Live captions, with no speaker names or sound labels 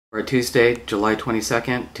For Tuesday, July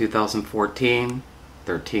 22nd, 2014,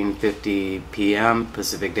 13:50 p.m.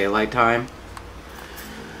 Pacific Daylight Time.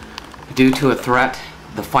 Due to a threat,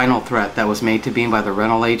 the final threat that was made to me by the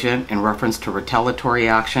rental agent in reference to retaliatory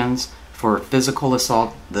actions for physical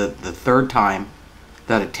assault, the third time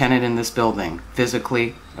that a tenant in this building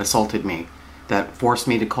physically assaulted me, that forced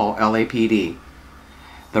me to call LAPD.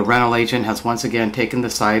 The rental agent has once again taken the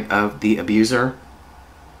side of the abuser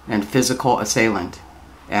and physical assailant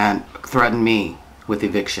and threatened me with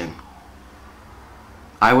eviction.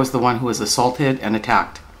 I was the one who was assaulted and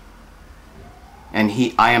attacked, and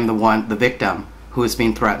I am the victim who is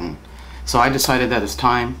being threatened. So I decided that it's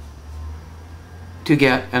time to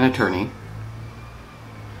get an attorney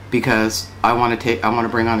because I want to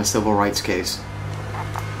bring on a civil rights case,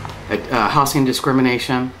 a housing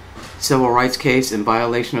discrimination civil rights case in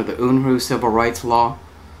violation of the Unruh civil rights law.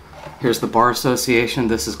 Here's the Bar Association.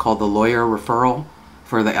 This is called the lawyer referral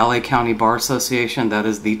for the LA County Bar Association. That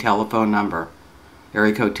is the telephone number.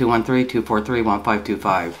 Area code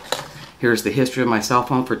 213-243-1525. Here's the history of my cell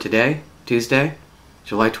phone for today, Tuesday,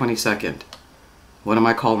 July 22nd. What am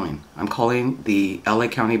I calling? I'm calling the LA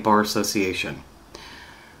County Bar Association.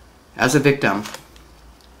 As a victim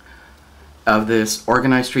of this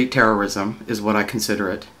organized street terrorism is what I consider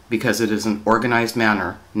it, because it is an organized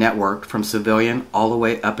manner, networked from civilian all the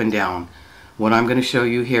way up and down. What I'm going to show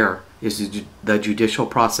you here is the judicial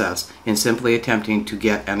process in simply attempting to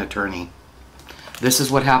get an attorney. This is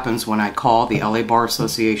what happens when I call the LA Bar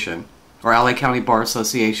Association, or LA County Bar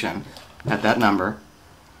Association, at that number.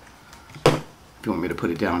 If you want me to put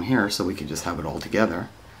it down here so we can just have it all together.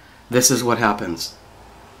 This is what happens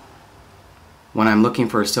when I'm looking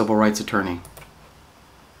for a civil rights attorney.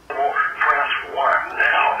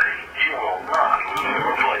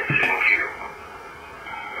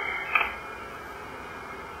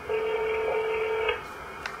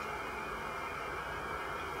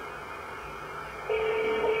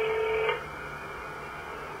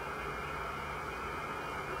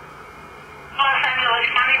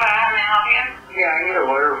 Yeah, I need a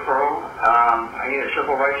lawyer referral. I need a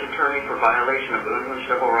civil rights attorney for violation of Unruh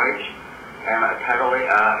civil rights, and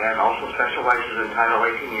and also specializes in Title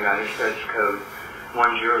 18 United States Code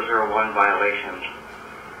 1001 violations.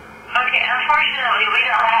 Okay, unfortunately, we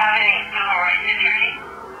don't have any civil rights attorneys.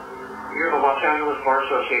 You're the Los Angeles Bar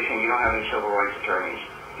Association. You don't have any civil rights attorneys.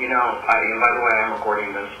 You know, and by the way, I'm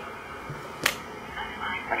recording this.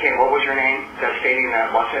 Okay, what was your name? That's stating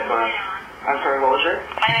that Los Angeles. I'm sorry, what was it?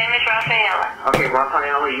 My name is Rafaela. Okay,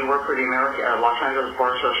 Rafaela, you work for the Los Angeles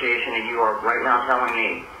Bar Association, and you are right now telling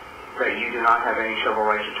me that you do not have any civil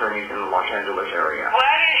rights attorneys in the Los Angeles area. What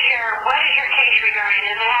is your case regarding?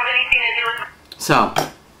 Does it have anything to do with... So,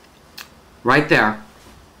 right there,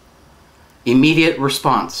 immediate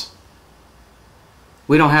response.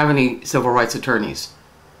 We don't have any civil rights attorneys.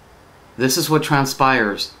 This is what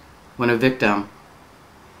transpires when a victim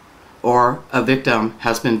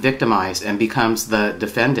has been victimized and becomes the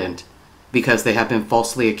defendant because they have been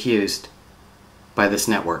falsely accused by this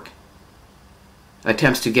network.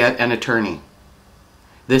 Attempts to get an attorney.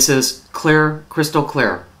 This is clear, crystal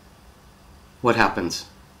clear what happens.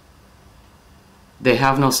 They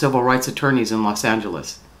have no civil rights attorneys in Los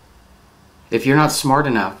Angeles. If you're not smart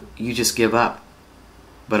enough, you just give up.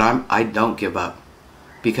 But I don't give up,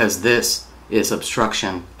 because this is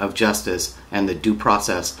obstruction of justice and the due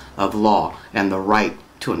process of law and the right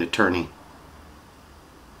to an attorney.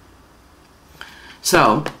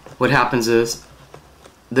 So what happens is,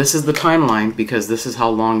 this is the timeline because this is how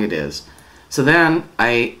long it is. So then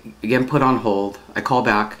I again put on hold. I call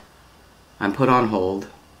back. I'm put on hold.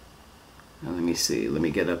 Now let me see. Let me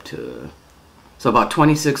get up to... So about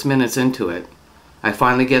 26 minutes into it, I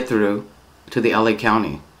finally get through to the LA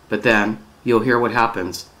County. But then you'll hear what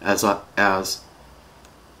happens as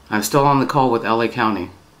I'm still on the call with LA County,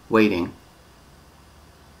 waiting.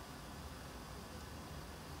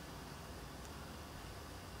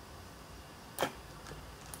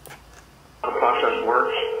 The process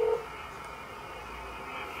works.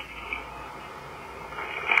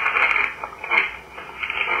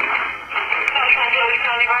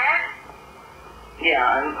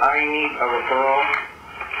 Yeah, I need a referral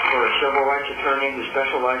for a civil rights attorney who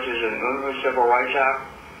specializes in Unruh Civil Rights Act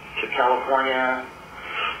to California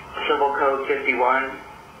Civil Code 51.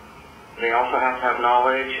 They also have to have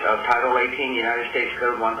knowledge of Title 18 United States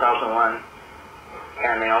Code 1001.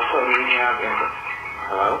 And they also need to have...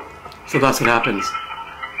 Hello? So that's what happens.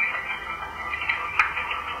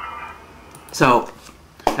 So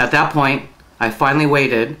at that point, I finally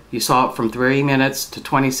waited. You saw it from 3 minutes to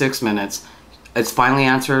 26 minutes. It's finally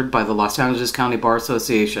answered by the Los Angeles County Bar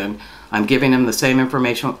Association. I'm giving him the same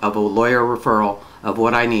information of a lawyer referral of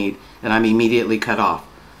what I need, and I'm immediately cut off.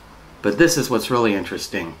 But this is what's really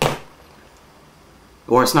interesting.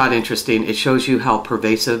 Or it's not interesting, it shows you how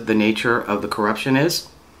pervasive the nature of the corruption is.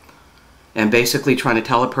 And basically trying to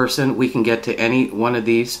tell a person we can get to any one of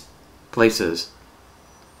these places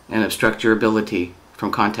and obstruct your ability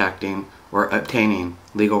from contacting or obtaining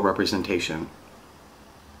legal representation.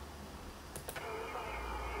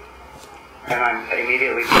 And I'm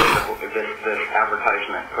immediately putting this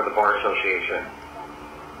advertisement for the Bar Association.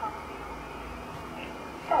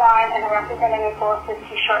 Line and a representative will assist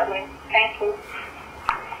you shortly. Thank you.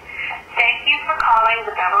 Thank you for calling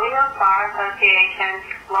the Beverly Hills Bar Association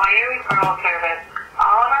Lawyer Referral Service.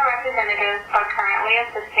 All of our representatives are currently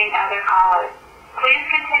assisting other callers. Please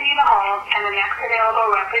continue to hold and the next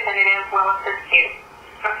available representative will assist you.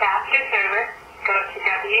 For faster service, go to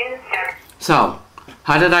www. So,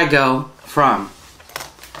 how did I go from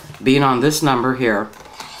being on this number here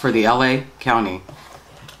for the LA County?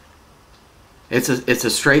 It's a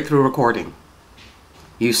straight through recording.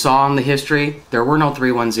 You saw in the history, there were no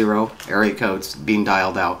 310 area codes being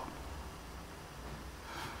dialed out.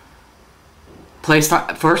 Placed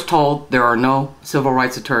on, first told there are no civil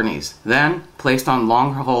rights attorneys, then placed on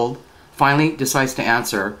long hold, finally decides to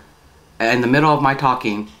answer, in the middle of my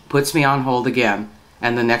talking, puts me on hold again,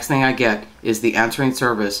 and the next thing I get is the answering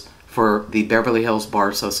service for the Beverly Hills Bar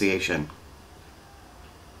Association.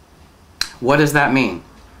 What does that mean?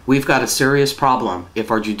 We've got a serious problem if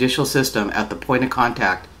our judicial system at the point of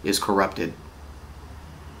contact is corrupted.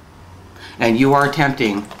 And you are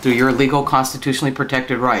attempting, through your legal constitutionally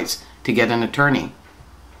protected rights, to get an attorney.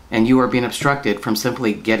 And you are being obstructed from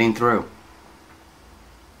simply getting through.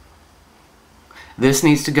 This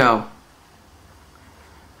needs to go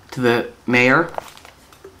to the mayor,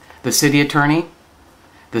 the city attorney,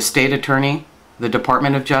 the state attorney, the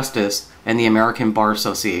Department of Justice, and the American Bar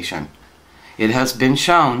Association. It has been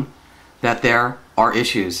shown that there are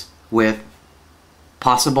issues with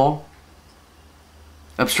possible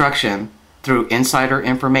obstruction through insider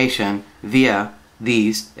information via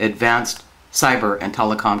these advanced cyber and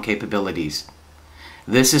telecom capabilities.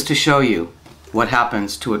 This is to show you what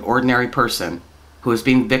happens to an ordinary person who is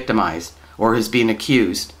being victimized or is being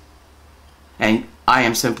accused, and I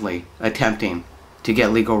am simply attempting to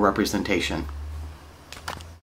get legal representation.